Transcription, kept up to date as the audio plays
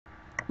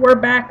We're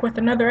back with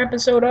another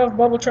episode of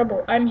Bubble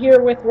Trouble. I'm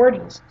here with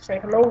Weries. Say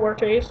hello,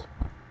 Weries.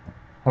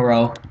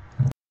 Hello.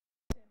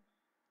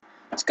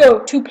 Let's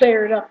go.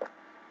 2-player it up.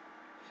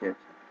 Shit.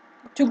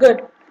 Too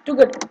good. Too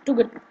good. Too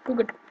good. Too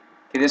good.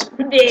 Okay,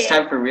 this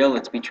time for real,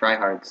 let's be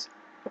tryhards.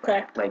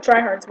 Okay. Like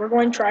Tryhards. We're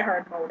going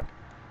tryhard mode.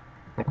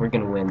 Like we're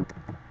gonna win.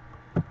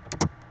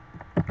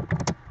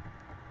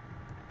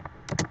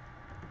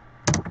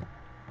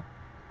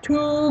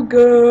 Too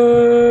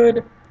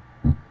good.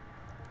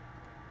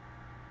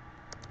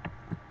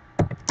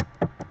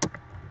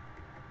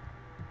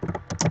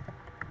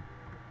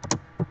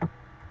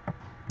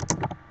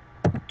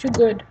 Too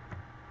good.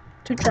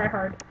 Too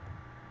tryhard.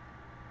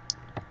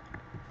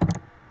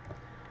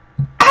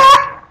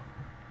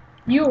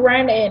 You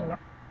ran in.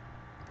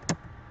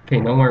 Okay,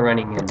 no more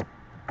running in.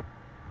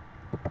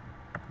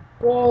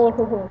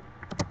 Whoa.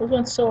 Those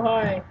went so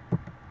high.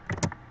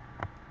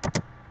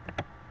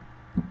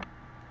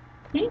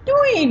 What are you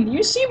doing?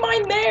 You see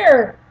mine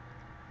there.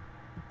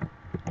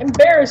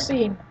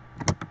 Embarrassing.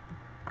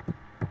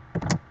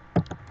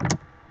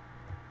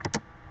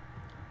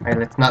 Alright,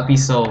 let's not be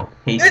so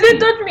hasty. It didn't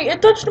touch me.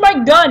 It touched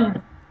my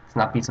gun. Let's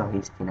not be so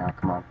hasty now,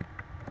 come on.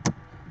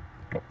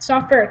 It's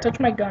not fair. It touched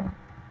my gun.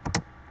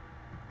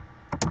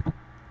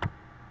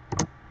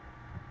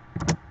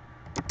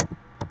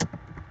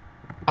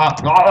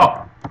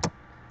 I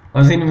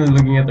wasn't even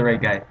looking at the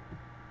right guy.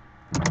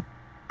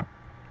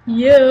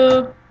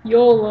 Yeah.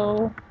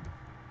 YOLO.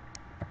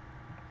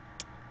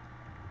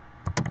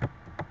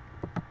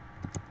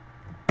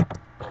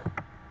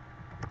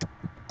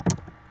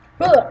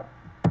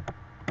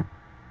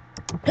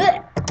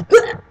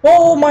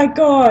 Oh my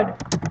god!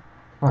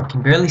 Oh, I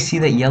can barely see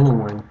that yellow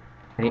one.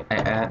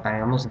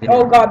 I almost did it.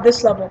 Oh god,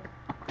 this level.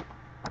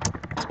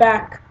 It's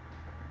back.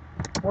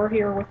 We're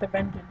here with a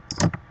vengeance.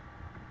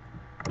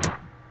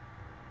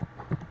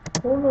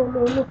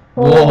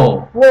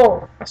 Whoa!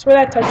 Whoa! I swear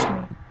that touched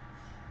me.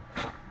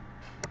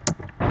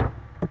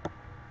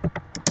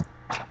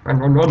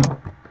 Run!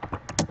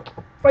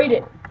 Fight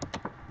it.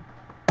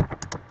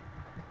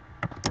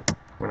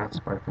 We're not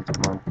Spartans,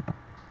 come on.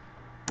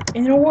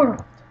 In a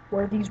world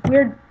where these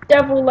weird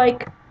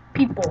devil-like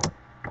people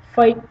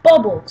fight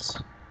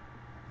bubbles.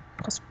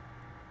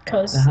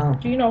 Cause,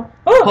 do you know?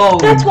 Oh,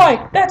 Holy.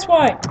 That's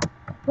why.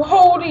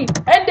 Holy,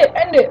 end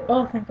it.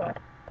 Oh, thank God.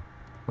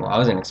 Well, I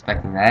wasn't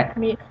expecting that.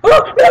 Me.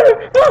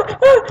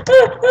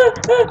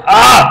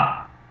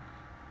 Ah!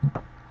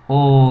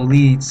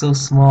 Holy, it's so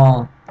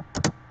small.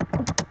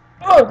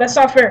 Oh, that's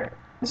not fair.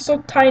 It's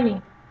so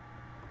tiny.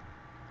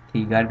 Okay,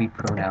 you gotta be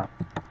pro now.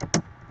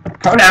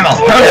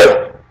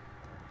 Pro-namo!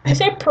 You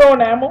say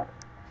pro-enamel?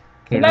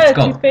 Okay, Isn't let's that a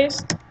go.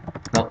 toothpaste?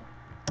 Nope.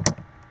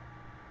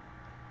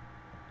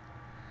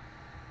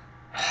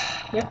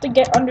 You have to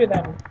get under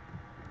them.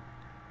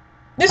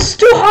 This is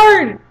too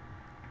hard!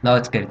 No,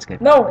 it's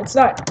good. No, it's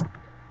not.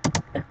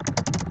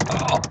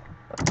 Oh.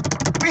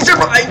 We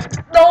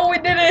survived! No, we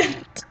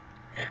didn't!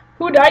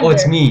 Who died there? Oh,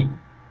 it's me.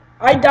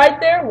 I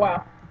died there?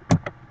 Wow.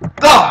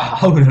 Ah!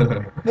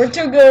 We're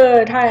too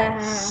good.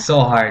 So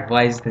hard.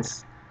 Why is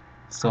this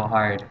so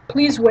hard?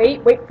 Please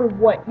wait. Wait for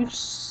what?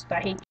 I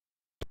hate you.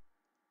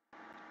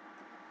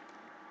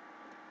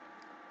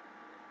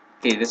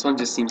 Okay, this one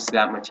just seems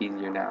that much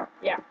easier now.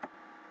 Yeah.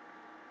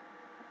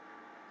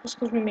 Just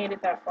because we made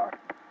it that far.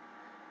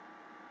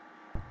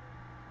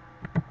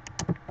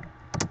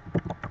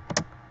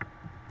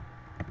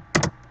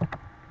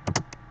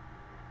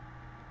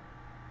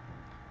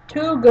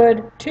 Too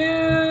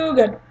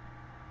good.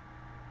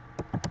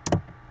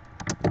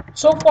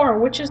 So far,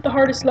 which is the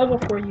hardest level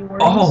for you, Wordies?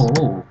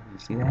 Oh, you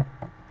see that?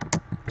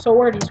 So,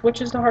 Wordies,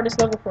 which is the hardest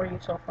level for you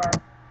so far?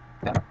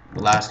 Yeah,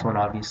 the last one,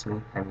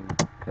 obviously. I mean,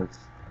 because...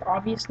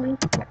 Obviously?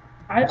 Yeah.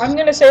 I'm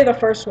gonna say the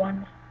first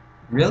one.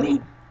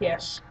 Really?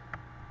 Yes.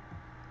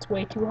 It's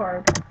way too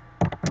hard.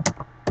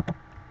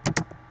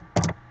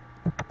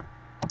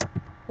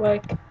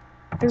 Like,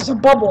 there's a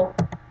bubble,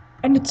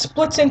 and it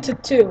splits into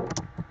two.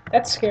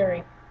 That's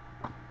scary.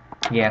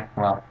 Yeah,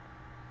 well.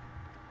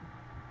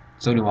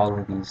 So do all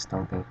of these,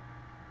 don't they?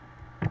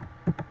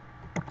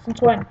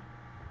 Since when?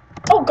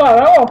 Oh god,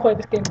 I don't want to play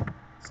this game.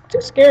 It's too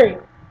scary.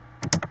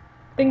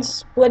 Things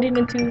splitting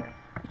into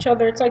each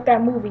other. It's like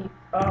that movie.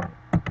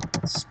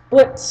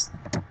 Splits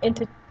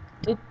into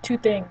two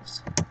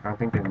things. I don't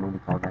think there's a movie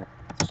called that.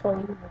 It's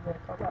totally a movie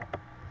called that.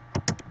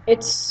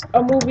 It's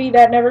a movie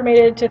that never made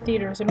it to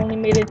theaters. It only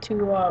made it to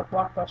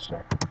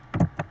Blockbuster.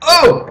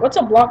 Oh! What's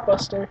a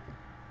Blockbuster?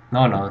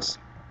 No one knows.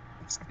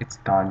 It's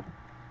gone.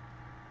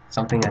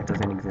 Something that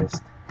doesn't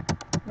exist.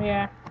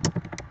 Yeah.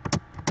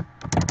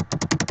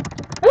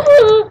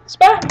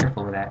 Spam!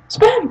 Careful with that.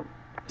 Spam!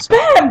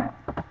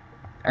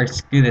 Alright,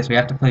 screw this. We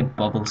have to play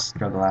Bubble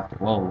Struggle after.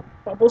 Whoa.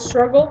 Bubble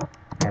Struggle?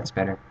 That's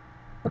better.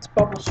 What's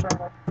Bubble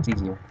Struggle? It's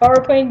easier. I thought we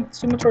were playing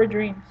Sumatory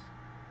Dreams.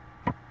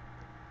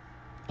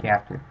 Okay,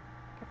 after.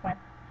 Okay, fine.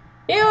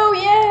 Ew,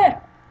 yeah!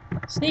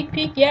 Sneak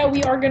peek, yeah,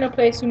 we are gonna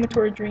play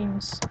Sumatory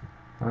Dreams.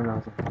 No one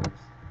knows what that is.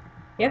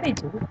 Yeah, they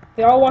do.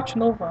 They all watch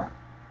Nova.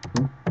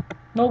 Who?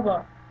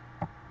 Nova.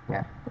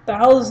 Yeah. What the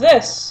hell is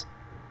this?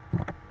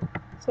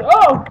 So,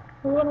 oh,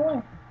 it went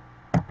away.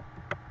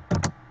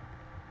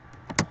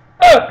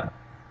 Oh!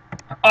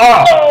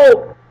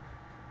 Oh!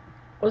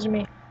 Wasn't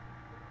me.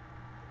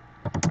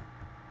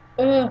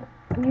 No,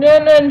 no,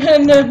 no,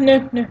 no,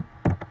 no, no.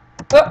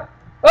 Oh,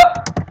 oh,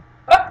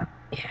 oh.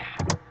 Yeah.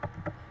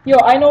 Yo,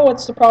 I know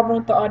what's the problem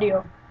with the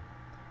audio.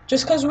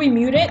 Just because we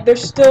mute it,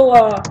 there's still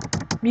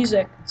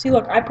music. See,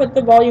 look, I put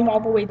the volume all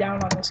the way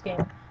down on this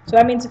game. So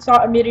that means it's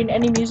not emitting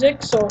any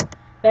music, so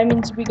that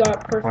means we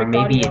got perfect Or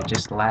maybe audio. it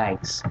just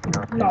lags, you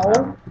know?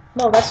 No,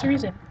 no, that's the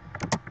reason.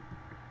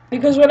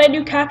 Because when I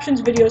do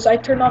captions videos, I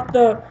turn off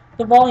the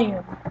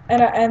volume,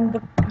 and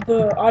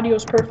the audio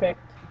is perfect.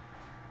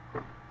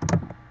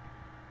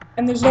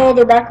 And there's no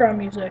other background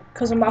music,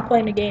 because I'm not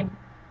playing a game.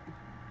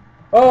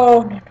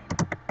 Oh, no.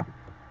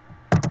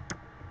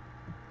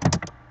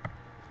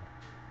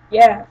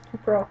 Yeah, 2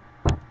 Pro.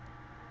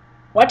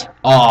 What?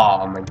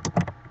 Oh my.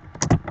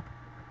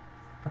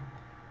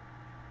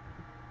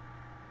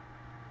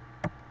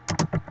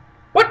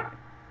 What?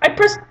 I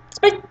pressed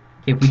space.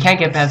 If we can't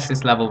get past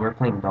this level, we're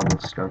playing Bubble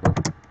Struggle.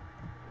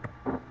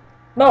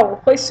 No, we'll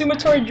play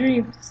Sumatory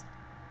Dreams.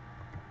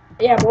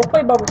 Yeah, we'll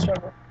play Bubble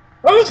Struggle.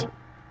 Oh!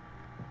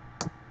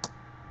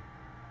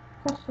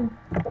 Question.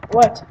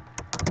 What?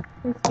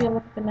 Please be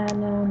a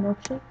banana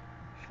milkshake.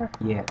 Sure.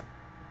 Yeah.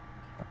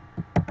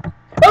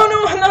 Oh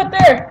no, I'm not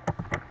there!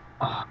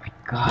 Oh my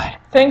god.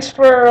 Thanks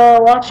for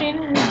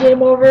watching.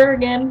 Game over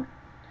again.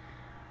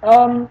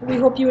 We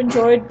hope you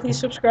enjoyed. Please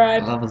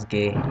subscribe. The level's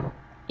gay.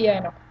 Yeah, I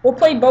know. We'll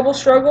play Bubble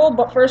Struggle,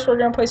 but first we're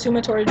gonna play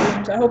Sumatory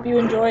Dreams. I hope you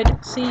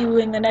enjoyed. See you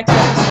in the next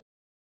episode.